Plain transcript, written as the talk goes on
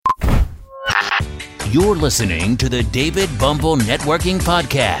You're listening to the David Bumble Networking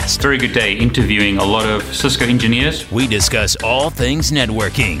Podcast. Very good day interviewing a lot of Cisco engineers. We discuss all things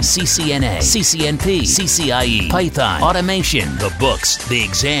networking, CCNA, CCNP, CCIE, Python, automation, the books, the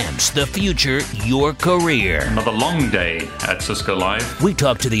exams, the future, your career. Another long day at Cisco Live. We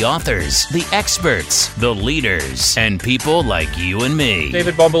talk to the authors, the experts, the leaders, and people like you and me.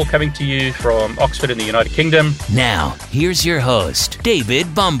 David Bumble coming to you from Oxford in the United Kingdom. Now, here's your host,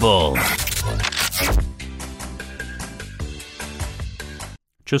 David Bumble.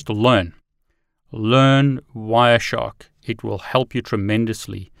 Just learn Wireshark. It will help you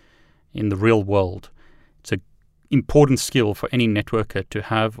tremendously in the real world. It's an important skill for any networker to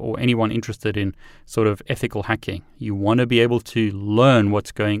have, or anyone interested in sort of ethical hacking. You want to be able to learn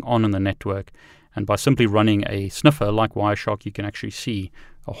what's going on in the network, and by simply running a sniffer like Wireshark, you can actually see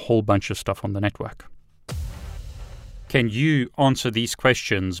a whole bunch of stuff on the network. Can you answer these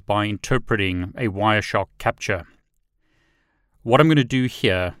questions by interpreting a Wireshark capture? What I'm going to do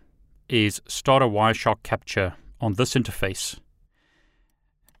here is start a Wireshark capture on this interface,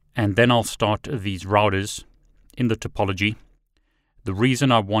 and then I'll start these routers in the topology. The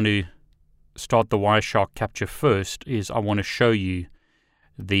reason I want to start the Wireshark capture first is I want to show you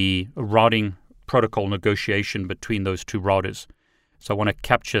the routing protocol negotiation between those two routers. So I want to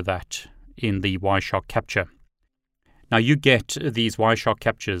capture that in the Wireshark capture. Now you get these Wireshark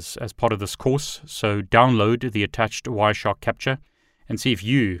captures as part of this course, so download the attached Wireshark capture and see if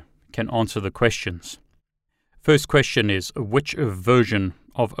you can answer the questions. First question is, which version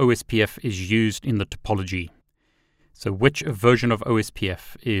of OSPF is used in the topology? So which version of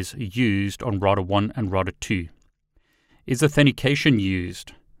OSPF is used on router 1 and router 2? Is authentication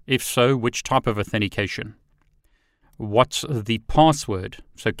used? If so, which type of authentication? What's the password?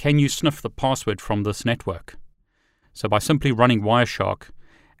 So can you sniff the password from this network? So by simply running Wireshark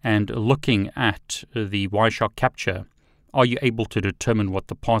and looking at the Wireshark capture, are you able to determine what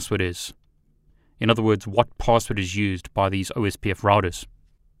the password is? In other words, what password is used by these OSPF routers?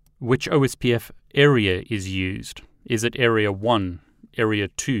 Which OSPF area is used? Is it area 1, area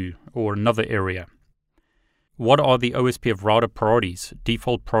 2, or another area? What are the OSPF router priorities?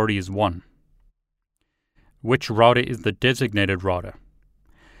 Default priority is 1. Which router is the designated router?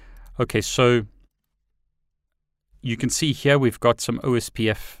 Okay, so you can see here we've got some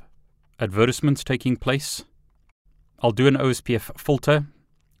OSPF advertisements taking place. I'll do an OSPF filter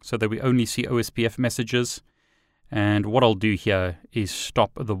so that we only see OSPF messages. And what I'll do here is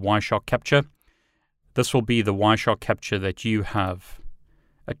stop the Wireshark capture. This will be the Wireshark capture that you have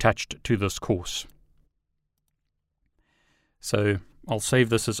attached to this course. So I'll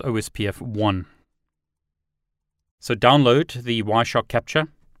save this as OSPF 1. So download the Wireshark capture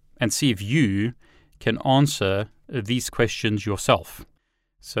and see if you can answer these questions yourself.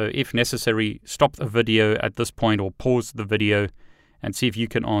 So if necessary, stop the video at this point or pause the video and see if you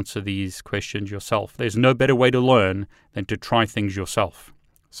can answer these questions yourself. There's no better way to learn than to try things yourself.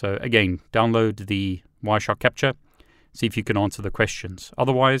 So again, download the Wireshark capture, see if you can answer the questions.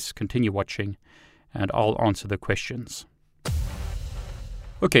 Otherwise, continue watching and I'll answer the questions.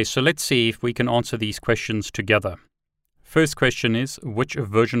 Okay, so let's see if we can answer these questions together. First question is, which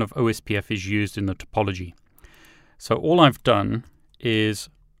version of OSPF is used in the topology? So all I've done is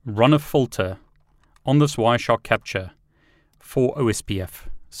run a filter on this Wireshark capture for OSPF.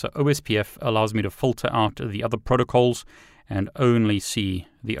 So OSPF allows me to filter out the other protocols and only see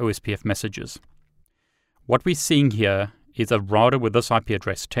the OSPF messages. What we're seeing here is a router with this IP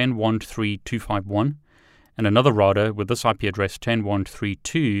address 10.13251 and another router with this IP address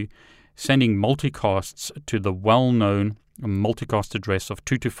 10.132 sending multicasts to the well-known multicast address of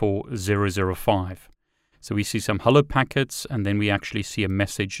 224.0.0.5. So we see some hello packets, and then we actually see a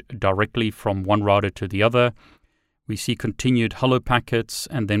message directly from one router to the other. We see continued hello packets,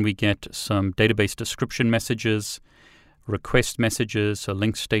 and then we get some database description messages, request messages, a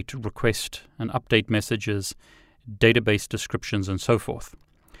link state request, and update messages, database descriptions, and so forth.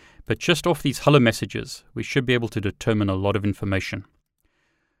 But just off these hello messages, we should be able to determine a lot of information.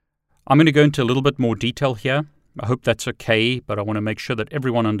 I'm going to go into a little bit more detail here. I hope that's okay, but I want to make sure that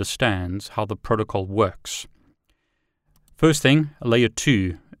everyone understands how the protocol works. First thing, layer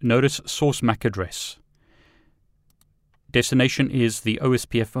 2, notice source MAC address. Destination is the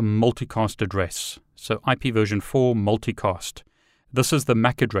OSPF multicast address, so IP version 4 multicast. This is the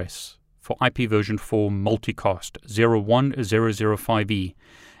MAC address for IP version 4 multicast 01005E.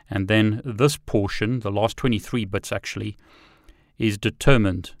 And then this portion, the last 23 bits actually, is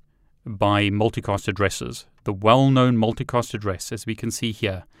determined by multicast addresses. The well-known multicast address, as we can see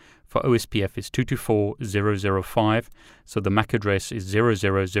here, for OSPF is 224.0.0.5, so the MAC address is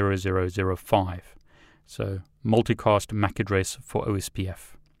 000005. So multicast MAC address for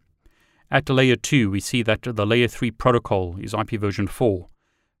OSPF. At layer 2, we see that the layer 3 protocol is IP version 4.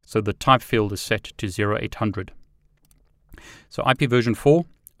 So the type field is set to 0800. So IP version 4,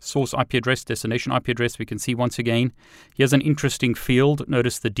 source IP address, destination IP address, we can see once again. Here's an interesting field.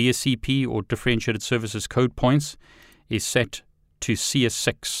 Notice the DSCP, or Differentiated Services Code Points, is set to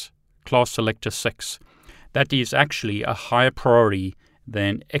CS6, class selector 6. That is actually a higher priority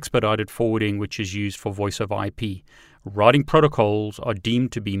than expedited forwarding, which is used for voice over IP. Routing protocols are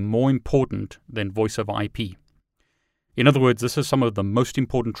deemed to be more important than voice over IP. In other words, this is some of the most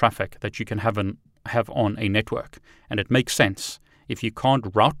important traffic that you can have on a network. And it makes sense. If you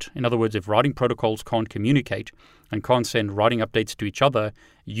can't route, in other words, if routing protocols can't communicate and can't send routing updates to each other,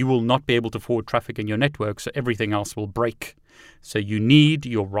 you will not be able to forward traffic in your network, so everything else will break. So you need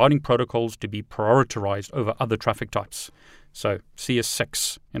your routing protocols to be prioritized over other traffic types. So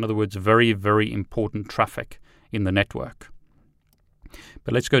CS6, in other words, very, very important traffic in the network.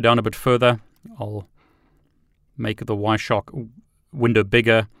 But let's go down a bit further. I'll make the Wireshark window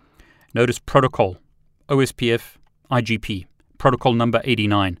bigger. Notice protocol, OSPF, IGP, protocol number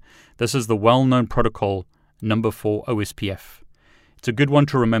 89. This is the well-known protocol number for OSPF. It's a good one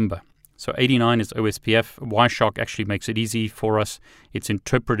to remember. So 89 is OSPF. Wireshark actually makes it easy for us. It's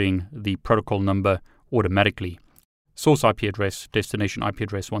interpreting the protocol number automatically. Source IP address, destination IP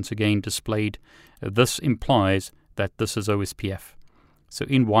address, once again displayed. This implies that this is OSPF. So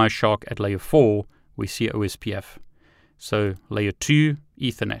in Wireshark at layer 4, we see OSPF. So layer 2,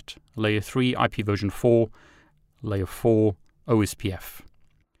 Ethernet. Layer 3, IP version 4. Layer 4, OSPF.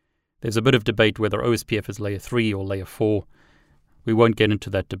 There's a bit of debate whether OSPF is layer 3 or layer 4. We won't get into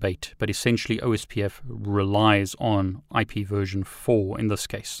that debate, but essentially OSPF relies on IP version 4 in this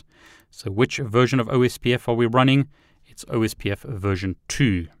case. So which version of OSPF are we running? It's OSPF version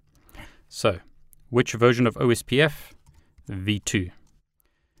 2. So which version of OSPF? V2.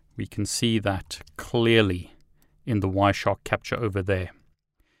 We can see that clearly in the Wireshark capture over there.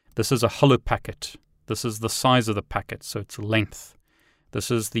 This is a hello packet. This is the size of the packet, so its length. This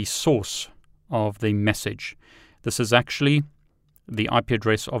is the source of the message. This is actually the IP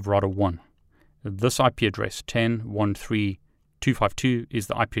address of router 1. This IP address, 10.13252, is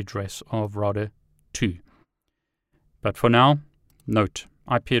the IP address of router 2. But for now, note,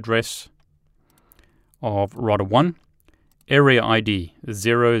 IP address of router 1, area ID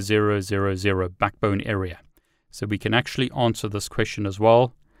 0000, backbone area. So we can actually answer this question as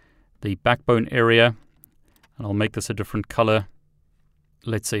well. The backbone area, and I'll make this a different color.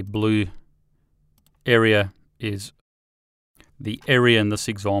 Let's say blue. Area is, the area in this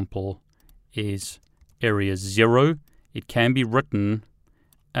example is area 0. It can be written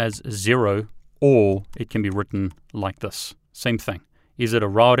as 0, or it can be written like this. Same thing. Is it a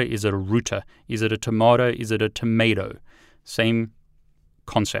router? Is it a router? Is it a tomato? Is it a tomato? Same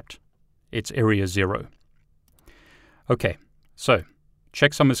concept. It's area 0. Okay, so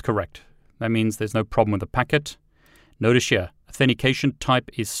checksum is correct. That means there's no problem with the packet. Notice here, authentication type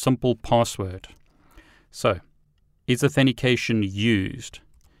is simple password. So, is authentication used?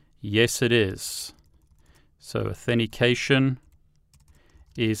 Yes, it is. So authentication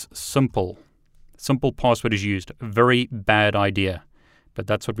is simple. Simple password is used. Very bad idea. But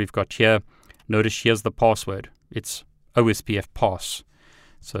that's what we've got here. Notice here's the password. It's OSPF pass.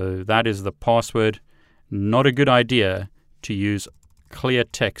 So that is the password. Not a good idea to use clear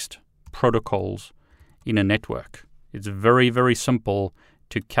text protocols in a network. It's very, very simple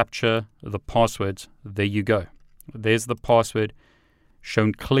to capture the passwords. There you go. There's the password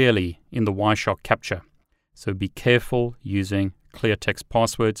shown clearly in the Wireshark capture. So be careful using clear text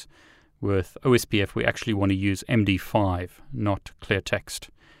passwords. With OSPF, we actually want to use MD5, not clear text.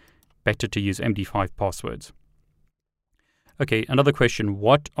 Better to use MD5 passwords. Okay, another question.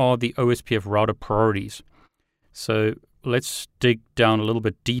 What are the OSPF router priorities? So let's dig down a little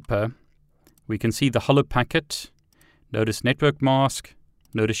bit deeper. We can see the hello packet. Notice network mask.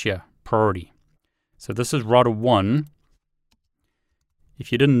 Notice here, priority. So this is router 1.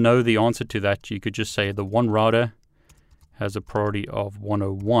 If you didn't know the answer to that, you could just say the one router has a priority of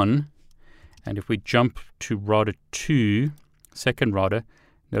 101. And if we jump to router 2, second router,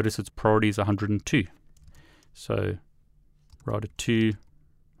 notice its priority is 102. So router 2,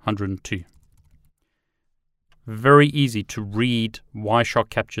 102. Very easy to read Wireshark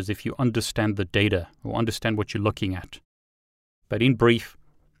captures if you understand the data or understand what you're looking at. But in brief,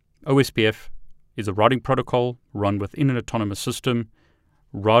 OSPF is a routing protocol run within an autonomous system.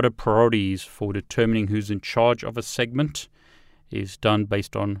 Router priorities for determining who's in charge of a segment is done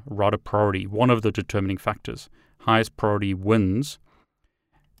based on router priority, one of the determining factors. Highest priority wins.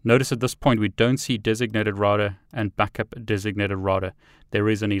 Notice at this point we don't see designated router and backup designated router. There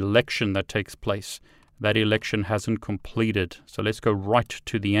is an election that takes place. That election hasn't completed. So let's go right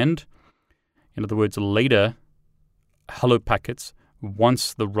to the end. In other words, later hello packets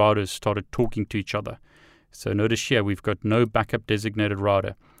once the routers started talking to each other. So notice here we've got no backup designated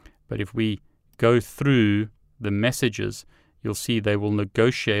router. But if we go through the messages, you'll see they will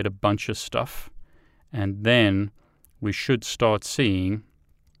negotiate a bunch of stuff. And then we should start seeing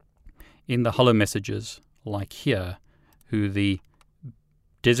in the hello messages, like here, who the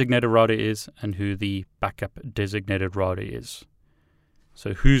designated router is and who the backup designated router is.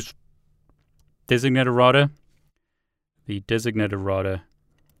 So who's designated router? The designated router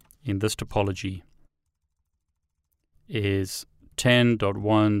in this topology is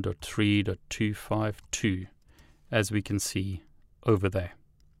 10.1.3.252, as we can see over there.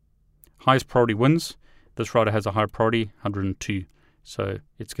 Highest priority wins. This router has a high priority, 102. So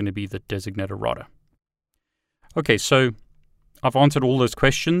it's going to be the designated router. Okay, so I've answered all those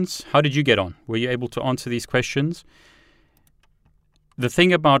questions. How did you get on? Were you able to answer these questions? The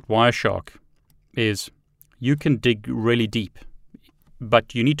thing about Wireshark is you can dig really deep,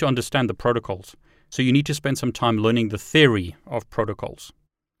 but you need to understand the protocols. So you need to spend some time learning the theory of protocols.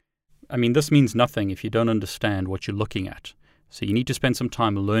 I mean, this means nothing if you don't understand what you're looking at. So you need to spend some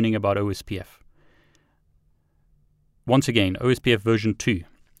time learning about OSPF. Once again, OSPF version 2.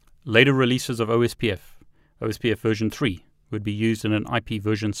 Later releases of OSPF version 3, would be used in an IP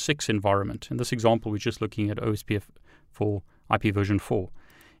version 6 environment. In this example, we're just looking at OSPF for IP version 4.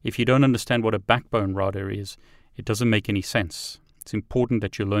 If you don't understand what a backbone router is, it doesn't make any sense. It's important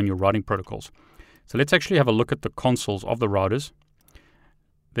that you learn your routing protocols. So let's actually have a look at the consoles of the routers.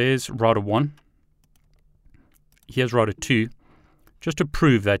 There's router 1. Here's router 2. Just to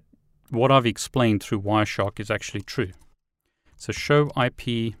prove that what I've explained through Wireshark is actually true. So show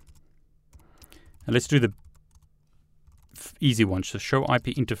IP, and let's do the easy one. So show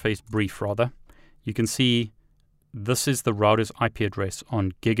IP interface brief rather. You can see this is the router's IP address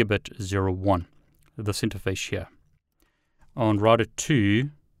on gigabit 01, this interface here. On router 2,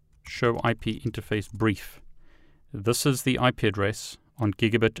 show IP interface brief. This is the IP address on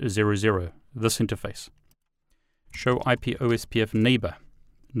gigabit 00, this interface. Show IP OSPF neighbor.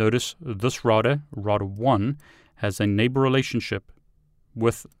 Notice this router, router 1, has a neighbor relationship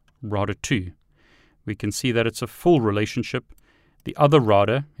with router 2. We can see that it's a full relationship. The other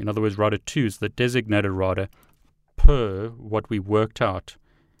router, in other words, router 2, is the designated router per what we worked out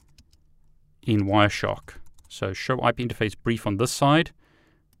in Wireshark. So show IP interface brief on this side.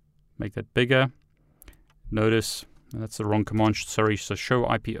 Make that bigger. Notice, that's the wrong command, sorry. So show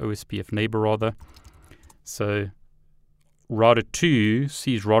IP OSPF neighbor rather. So router 2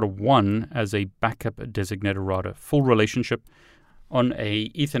 sees router 1 as a backup designated router. Full relationship on a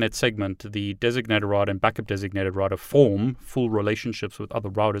Ethernet segment. The designated router and backup designated router form full relationships with other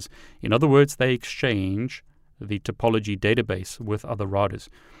routers. In other words, they exchange the topology database with other routers.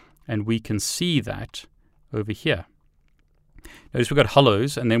 And we can see that over here. Notice we've got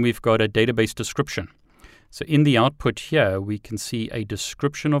hellos and then we've got a database description. So in the output here, we can see a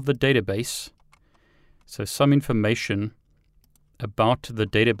description of the database. So some information about the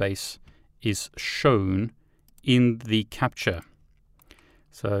database is shown in the capture.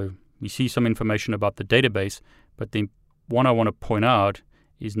 So we see some information about the database, but the one I want to point out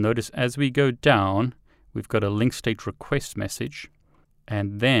is notice as we go down, we've got a link state request message,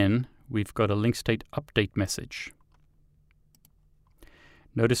 and then we've got a link state update message.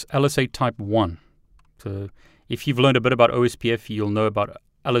 Notice LSA type 1. So if you've learned a bit about OSPF, you'll know about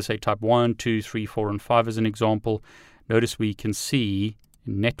LSA type 1, 2, 3, 4, and 5 as an example. Notice we can see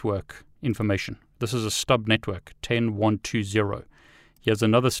network information. This is a stub network, 10.1.2.0. Here's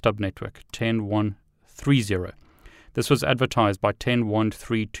another stub network, 10.1.3.0. This was advertised by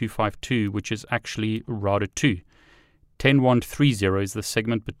 10.1.3.252, which is actually router 2. 10.1.3.0 is the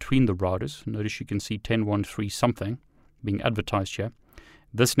segment between the routers. Notice you can see 10.1.3 something being advertised here.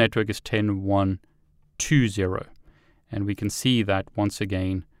 This network is 10.1.2.0. And we can see that once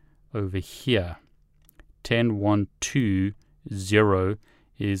again over here. 10.1.2.0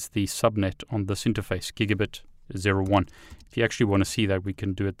 is the subnet on this interface, gigabit 01. If you actually want to see that, we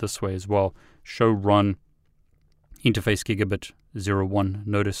can do it this way as well. Show run interface gigabit 01.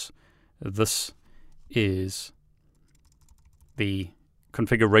 Notice this is the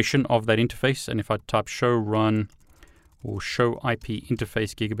configuration of that interface. And if I type show run or show IP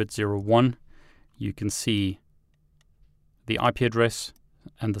interface gigabit 01, you can see the IP address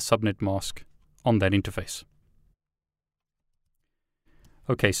and the subnet mask on that interface.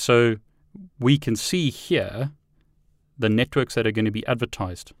 Okay, so we can see here the networks that are going to be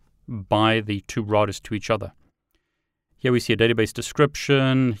advertised by the two routers to each other. Here we see a database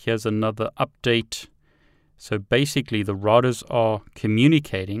description. Here's another update. So basically, the routers are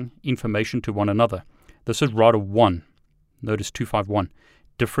communicating information to one another. This is router 1. Notice 251.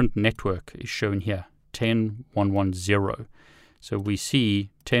 Different network is shown here, 10.1.1.0. So we see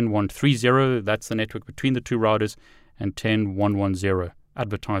 10.1.3.0, that's the network between the two routers, and 10.1.1.0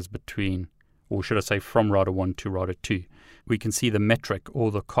 advertised between, or should I say from router 1 to router 2. We can see the metric or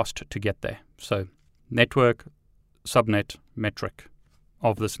the cost to get there. So network, subnet, metric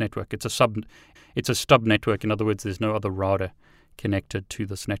of this network. It's a stub network. In other words, there's no other router connected to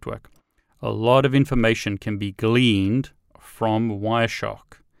this network. A lot of information can be gleaned from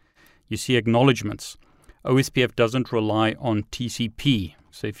Wireshark. You see acknowledgements. OSPF doesn't rely on TCP.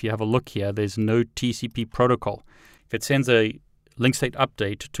 So if you have a look here, there's no TCP protocol. If it sends a link state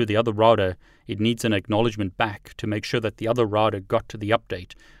update to the other router, it needs an acknowledgement back to make sure that the other router got to the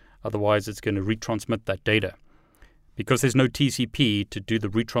update. Otherwise, it's going to retransmit that data. Because there's no TCP to do the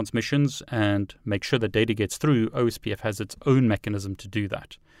retransmissions and make sure the data gets through, OSPF has its own mechanism to do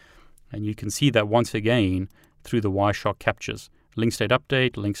that. And you can see that once again through the Wireshark captures. Link state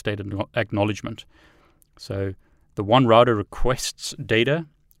update, link state acknowledgement. So the one router requests data,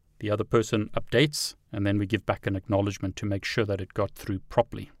 the other person updates, and then we give back an acknowledgement to make sure that it got through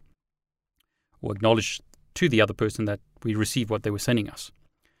properly. Or acknowledge to the other person that we received what they were sending us.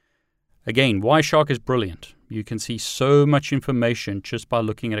 Again, Wireshark is brilliant. You can see so much information just by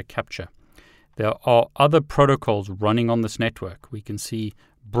looking at a capture. There are other protocols running on this network. We can see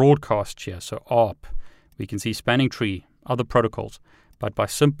broadcast here, so ARP. We can see spanning tree, other protocols. But by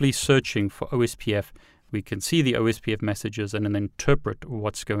simply searching for OSPF, we can see the OSPF messages and then interpret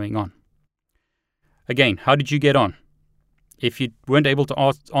what's going on. Again, how did you get on? If you weren't able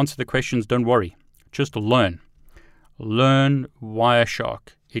to answer the questions, don't worry. Just learn. Learn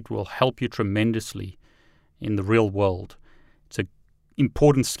Wireshark. It will help you tremendously in the real world. It's an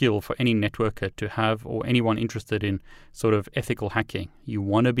important skill for any networker to have, or anyone interested in sort of ethical hacking. You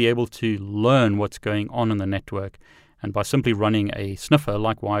want to be able to learn what's going on in the network. And by simply running a sniffer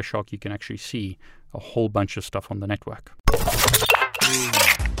like Wireshark, you can actually see a whole bunch of stuff on the network.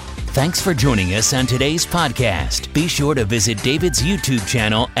 Thanks for joining us on today's podcast. Be sure to visit David's YouTube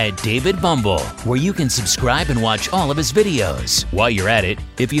channel at David Bumble, where you can subscribe and watch all of his videos. While you're at it,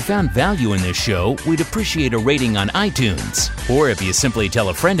 if you found value in this show, we'd appreciate a rating on iTunes. Or if you simply tell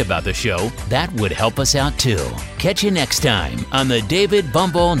a friend about the show, that would help us out too. Catch you next time on the David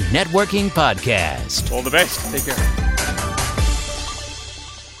Bumble Networking Podcast. All the best. Take care.